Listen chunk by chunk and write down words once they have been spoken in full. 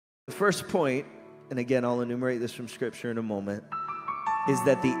The first point, and again, I'll enumerate this from Scripture in a moment, is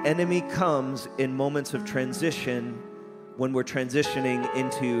that the enemy comes in moments of transition when we're transitioning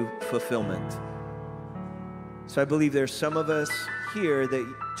into fulfillment. So I believe there's some of us here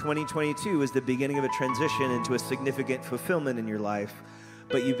that 2022 is the beginning of a transition into a significant fulfillment in your life,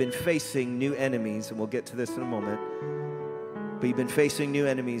 but you've been facing new enemies, and we'll get to this in a moment, but you've been facing new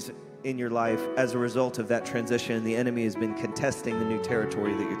enemies in your life as a result of that transition, and the enemy has been contesting the new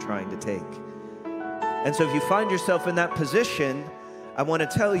territory that you're trying to take. And so if you find yourself in that position, I want to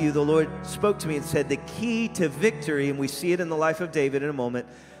tell you, the Lord spoke to me and said the key to victory, and we see it in the life of David in a moment,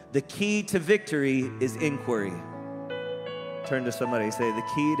 the key to victory is inquiry. Turn to somebody and say, the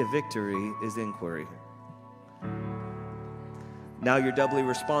key to victory is inquiry. Now you're doubly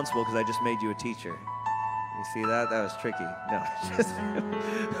responsible because I just made you a teacher. You see that? That was tricky. No,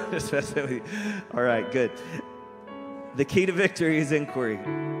 just messing with you. All right, good. The key to victory is inquiry.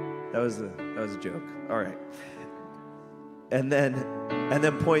 That was a joke. All right. And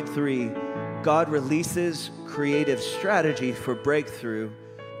then point 3, God releases creative strategy for breakthrough,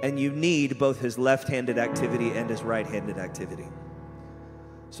 and you need both his left-handed activity and his right-handed activity.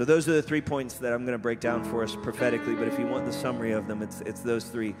 So those are the 3 points that I'm going to break down for us prophetically, but if you want the summary of them, it's those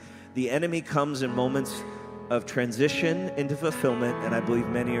 3. The enemy comes in moments of transition into fulfillment, and I believe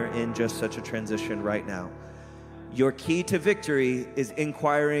many are in just such a transition right now. Your key to victory is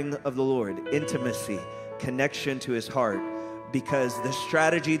inquiring of the Lord, intimacy, connection to his heart, because the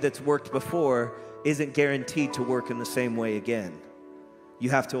strategy that's worked before isn't guaranteed to work in the same way again. You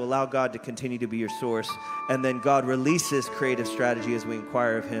have to allow God to continue to be your source, and then God releases creative strategy as we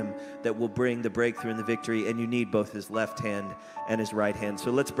inquire of him that will bring the breakthrough and the victory, and you need both his left hand and his right hand. So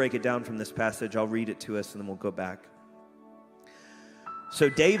let's break it down from this passage. I'll read it to us, and then we'll go back. So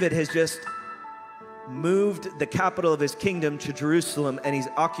David has just moved the capital of his kingdom to Jerusalem, and he's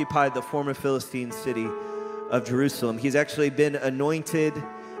occupied the former Philistine city of Jerusalem. He's actually been anointed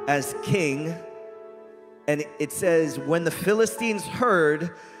as king. And it says, when the Philistines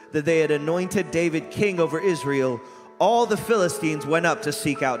heard that they had anointed David king over Israel, all the Philistines went up to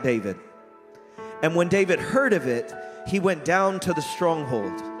seek out David. And when David heard of it, he went down to the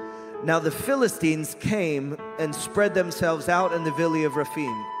stronghold. Now the Philistines came and spread themselves out in the valley of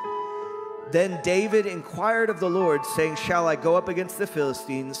Rephaim. Then David inquired of the Lord, saying, shall I go up against the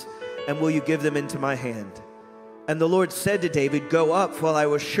Philistines, and will you give them into my hand? And the Lord said to David, go up, for I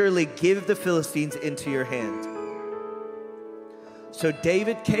will surely give the Philistines into your hand. So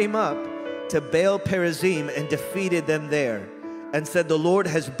David came up to Baal Perazim and defeated them there, and said, the Lord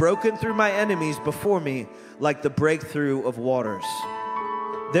has broken through my enemies before me like the breakthrough of waters.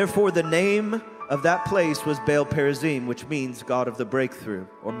 Therefore the name of that place was Baal Perazim, which means God of the breakthrough,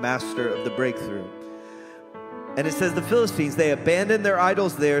 or master of the breakthrough. And it says the Philistines, they abandoned their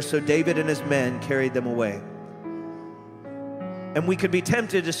idols there, so David and his men carried them away. And we could be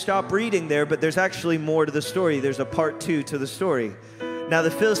tempted to stop reading there, but there's actually more to the story. There's a part 2 to the story. Now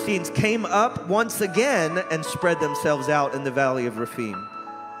the Philistines came up once again and spread themselves out in the valley of Rephaim.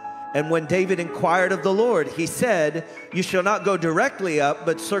 And when David inquired of the Lord, he said, you shall not go directly up,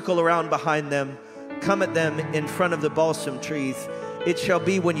 but circle around behind them, come at them in front of the balsam trees. It shall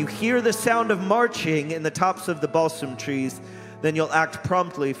be when you hear the sound of marching in the tops of the balsam trees, then you'll act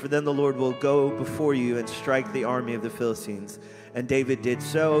promptly, for then the Lord will go before you and strike the army of the Philistines. And David did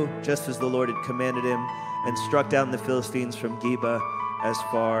so, just as the Lord had commanded him, and struck down the Philistines from Geba as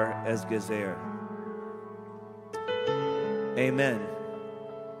far as Gezer. Amen.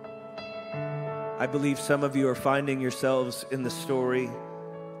 I believe some of you are finding yourselves in the story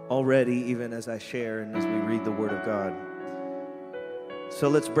already, even as I share and as we read the Word of God. So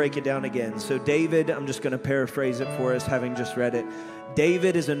let's break it down again. So David, I'm just going to paraphrase it for us, having just read it.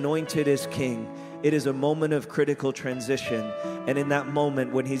 David is anointed as king. It is a moment of critical transition. And in that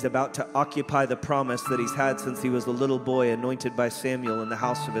moment, when he's about to occupy the promise that he's had since he was a little boy, anointed by Samuel in the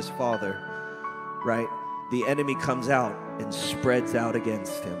house of his father, right? The enemy comes out and spreads out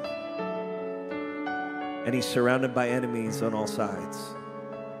against him. And he's surrounded by enemies on all sides.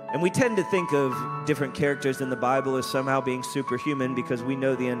 And we tend to think of different characters in the Bible as somehow being superhuman because we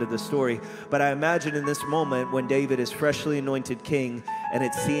know the end of the story. But I imagine in this moment when David is freshly anointed king and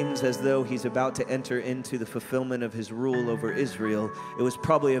it seems as though he's about to enter into the fulfillment of his rule over Israel, it was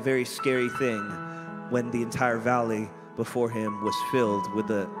probably a very scary thing when the entire valley before him was filled with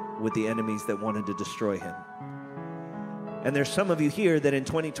the enemies that wanted to destroy him. And there's some of you here that in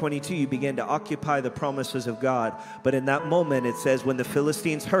 2022 you began to occupy the promises of God. But in that moment it says when the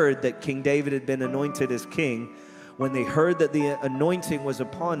Philistines heard that King David had been anointed as king, when they heard that the anointing was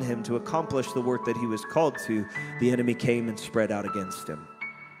upon him to accomplish the work that he was called to, the enemy came and spread out against him.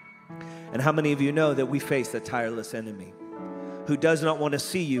 And how many of you know that we face a tireless enemy who does not want to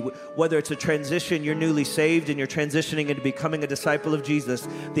see you? Whether it's a transition, you're newly saved and you're transitioning into becoming a disciple of Jesus,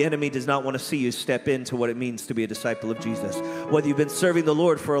 the enemy does not want to see you step into what it means to be a disciple of Jesus. Whether you've been serving the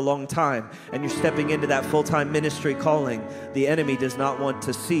Lord for a long time and you're stepping into that full-time ministry calling, the enemy does not want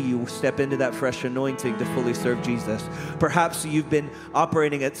to see you step into that fresh anointing to fully serve Jesus. Perhaps you've been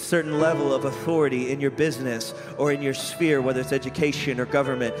operating at a certain level of authority in your business or in your sphere, whether it's education or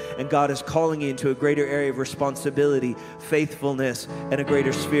government, and God is calling you into a greater area of responsibility, faithfulness, and a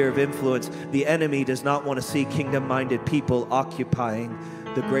greater sphere of influence. The enemy does not want to see kingdom-minded people occupying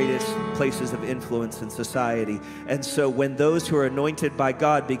the greatest places of influence in society. And so when those who are anointed by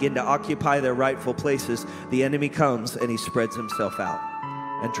God begin to occupy their rightful places, the enemy comes and he spreads himself out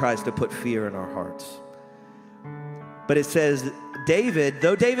and tries to put fear in our hearts. But it says David,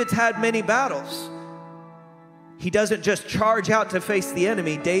 though David's had many battles, he doesn't just charge out to face the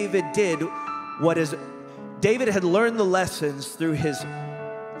enemy. David had learned the lessons through his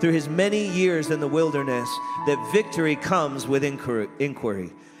many years in the wilderness that victory comes with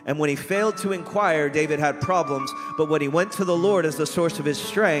inquiry. And when he failed to inquire, David had problems. But when he went to the Lord as the source of his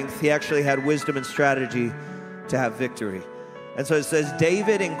strength, he actually had wisdom and strategy to have victory. And so it says,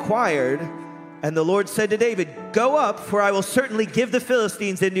 David inquired, and the Lord said to David, "Go up, for I will certainly give the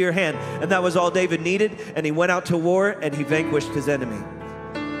Philistines into your hand." And that was all David needed. And he went out to war and he vanquished his enemy.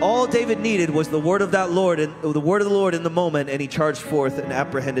 All David needed was the word of the Lord in the moment, and he charged forth and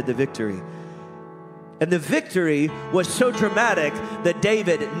apprehended the victory. And the victory was so dramatic that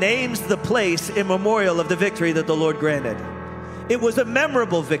David names the place in memorial of the victory that the Lord granted. It was a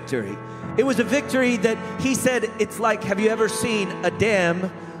memorable victory. It was a victory that he said, it's like, have you ever seen a dam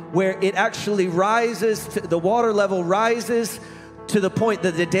where it actually rises, the water level rises to the point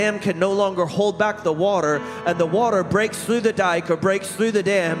that the dam can no longer hold back the water, and the water breaks through the dike or breaks through the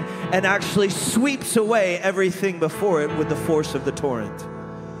dam and actually sweeps away everything before it with the force of the torrent.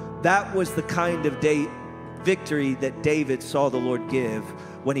 That was the kind of victory that David saw the Lord give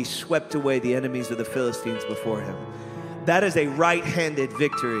when he swept away the enemies of the Philistines before him. That is a right-handed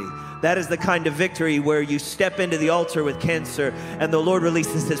victory. That is the kind of victory where you step into the altar with cancer and the Lord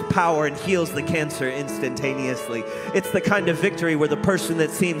releases his power and heals the cancer instantaneously. It's the kind of victory where the person that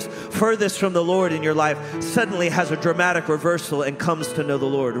seems furthest from the Lord in your life suddenly has a dramatic reversal and comes to know the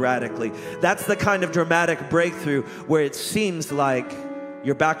Lord radically. That's the kind of dramatic breakthrough where it seems like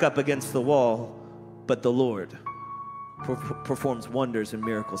you're back up against the wall, but the Lord performs wonders and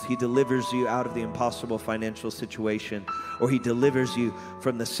miracles. He delivers you out of the impossible financial situation, or he delivers you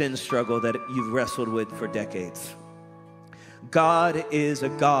from the sin struggle that you've wrestled with for decades. God is a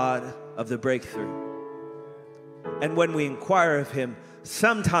God of the breakthrough. And when we inquire of him,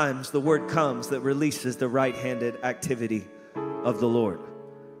 sometimes the word comes that releases the right-handed activity of the Lord.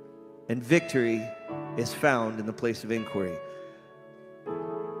 And victory is found in the place of inquiry.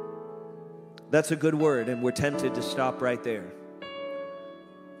 That's a good word, and we're tempted to stop right there.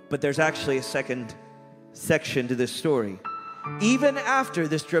 But there's actually a second section to this story. Even after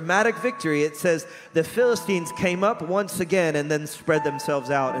this dramatic victory, it says the Philistines came up once again and then spread themselves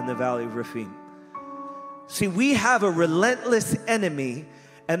out in the valley of Rephaim. See, we have a relentless enemy,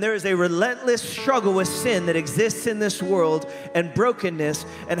 and there is a relentless struggle with sin that exists in this world and brokenness.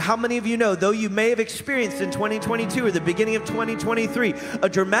 And how many of you know, though you may have experienced in 2022 or the beginning of 2023 a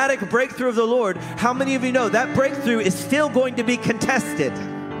dramatic breakthrough of the Lord, how many of you know that breakthrough is still going to be contested?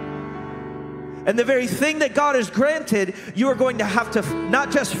 And the very thing that God has granted, you are going to have to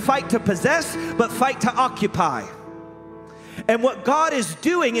not just fight to possess, but fight to occupy. And what God is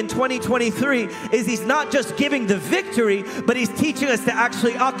doing in 2023 is he's not just giving the victory, but he's teaching us to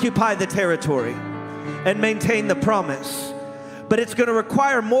actually occupy the territory and maintain the promise. But it's going to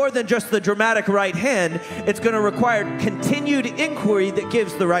require more than just the dramatic right hand. It's going to require continued inquiry that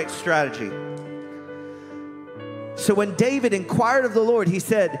gives the right strategy. So when David inquired of the Lord, he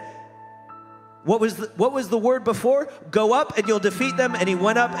said, what was the word before? Go up and you'll defeat them. And he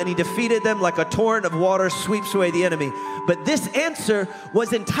went up and he defeated them like a torrent of water sweeps away the enemy. But this answer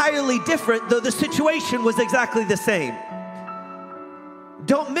was entirely different, though the situation was exactly the same.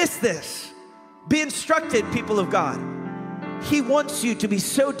 Don't miss this. Be instructed, people of God. He wants you to be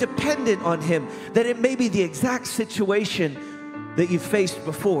so dependent on him that it may be the exact situation that you faced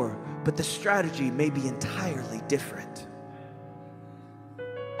before, but the strategy may be entirely different.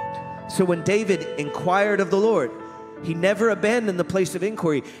 So when David inquired of the Lord, he never abandoned the place of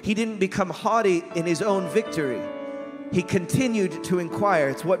inquiry. He didn't become haughty in his own victory. He continued to inquire.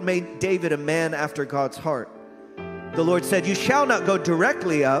 It's what made David a man after God's heart. The Lord said, you shall not go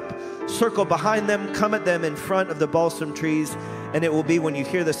directly up. Circle behind them, come at them in front of the balsam trees. And it will be when you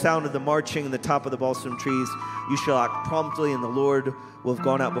hear the sound of the marching in the top of the balsam trees, you shall act promptly, and the Lord will have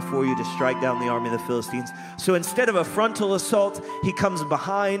gone out before you to strike down the army of the Philistines. So instead of a frontal assault, he comes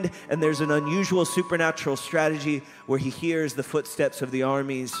behind, and there's an unusual supernatural strategy where he hears the footsteps of the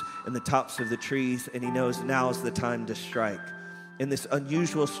armies in the tops of the trees, and he knows now's the time to strike. And this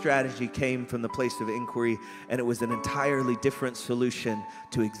unusual strategy came from the place of inquiry, and it was an entirely different solution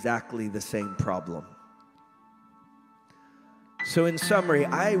to exactly the same problem. So in summary,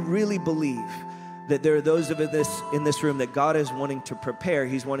 I really believe that there are those of us in this room that God is wanting to prepare.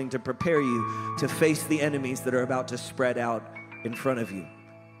 He's wanting to prepare you to face the enemies that are about to spread out in front of you.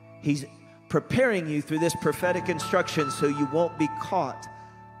 He's preparing you through this prophetic instruction so you won't be caught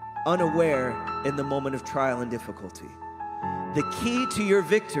unaware in the moment of trial and difficulty. The key to your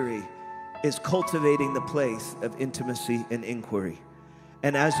victory is cultivating the place of intimacy and inquiry.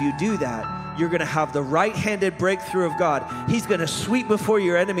 And as you do that, you're going to have the right-handed breakthrough of God. He's going to sweep before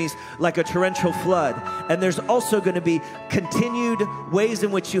your enemies like a torrential flood. And there's also going to be continued ways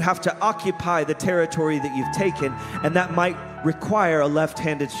in which you have to occupy the territory that you've taken. And that might require a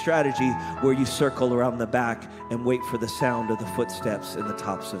left-handed strategy where you circle around the back and wait for the sound of the footsteps in the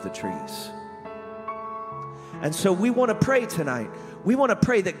tops of the trees. And so we want to pray tonight. We want to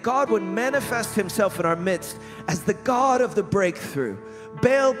pray that God would manifest himself in our midst as the God of the breakthrough.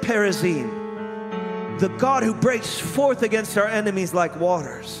 Baal Perazim, the God who breaks forth against our enemies like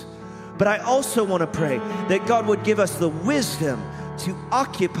waters. But I also want to pray that God would give us the wisdom to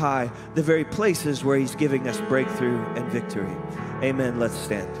occupy the very places where he's giving us breakthrough and victory. Amen. Let's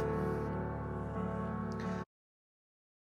stand.